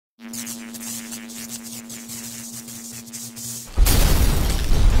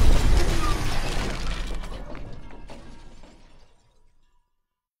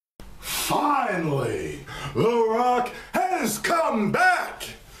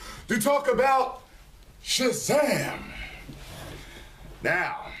to talk about Shazam.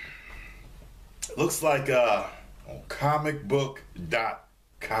 Now, it looks like on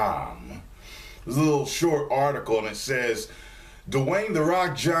comicbook.com, there's a little short article and it says, Dwayne "The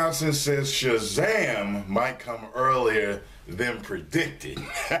Rock" Johnson says Shazam might come earlier than predicted.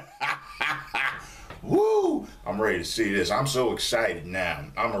 Woo! I'm ready to see this. I'm so excited now.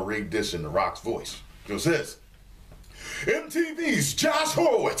 I'm going to read this in The Rock's voice. It goes this. MTV's Josh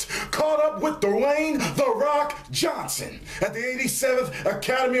Horowitz caught up with Dwayne "The Rock" Johnson at the 87th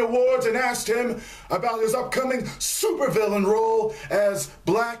Academy Awards and asked him about his upcoming supervillain role as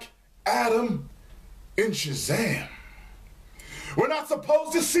Black Adam in Shazam. We're not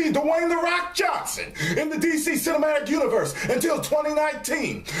supposed to see Dwayne "The Rock" Johnson in the DC Cinematic Universe until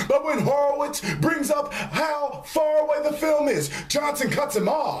 2019. But when Horowitz brings up how far away the film is, Johnson cuts him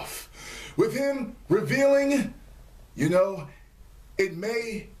off, with him revealing, you know, it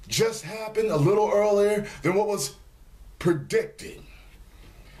may just happen a little earlier than what was predicted.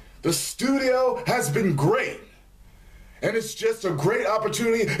 The studio has been great. And it's just a great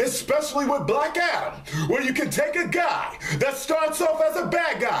opportunity, especially with Black Adam, where you can take a guy that starts off as a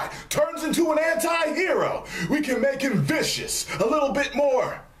bad guy, turns into an anti-hero. We can make him vicious, a little bit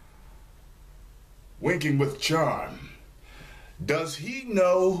more. Winking with charm. Does he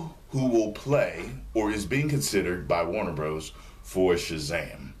know who will play or is being considered by Warner Bros. For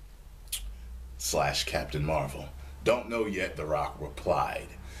Shazam / Captain Marvel? Don't know yet, The Rock replied.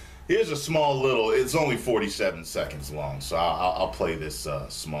 Here's a small little, it's only 47 seconds long, so I'll play this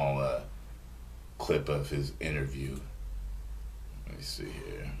small clip of his interview. Let me see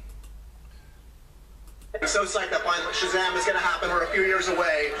here. I'm so psyched that Shazam is going to happen. We're a few years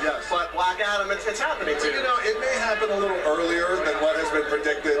away. Yes. But Black Adam, it's happening too. You know, it may happen a little earlier than what has been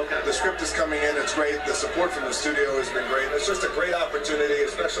predicted. Okay. The script is coming in. It's great. The support from the studio has been great. It's just a great opportunity,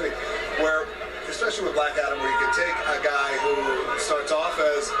 especially with Black Adam, where you can take a guy who starts off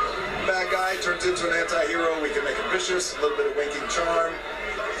as a bad guy, turns into an anti-hero. We can make him vicious, a little bit of winking charm.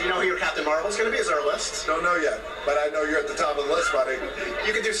 Do you know who your Captain Marvel's going to be? Is there a list? Don't know yet, but I know you're at the top of the list, buddy.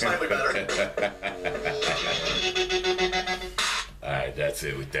 You can do slightly better. All right, that's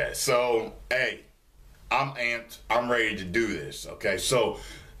it with that. So, hey, I'm amped. I'm ready to do this, okay? So,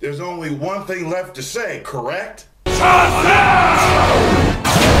 there's only one thing left to say, correct? Shazam!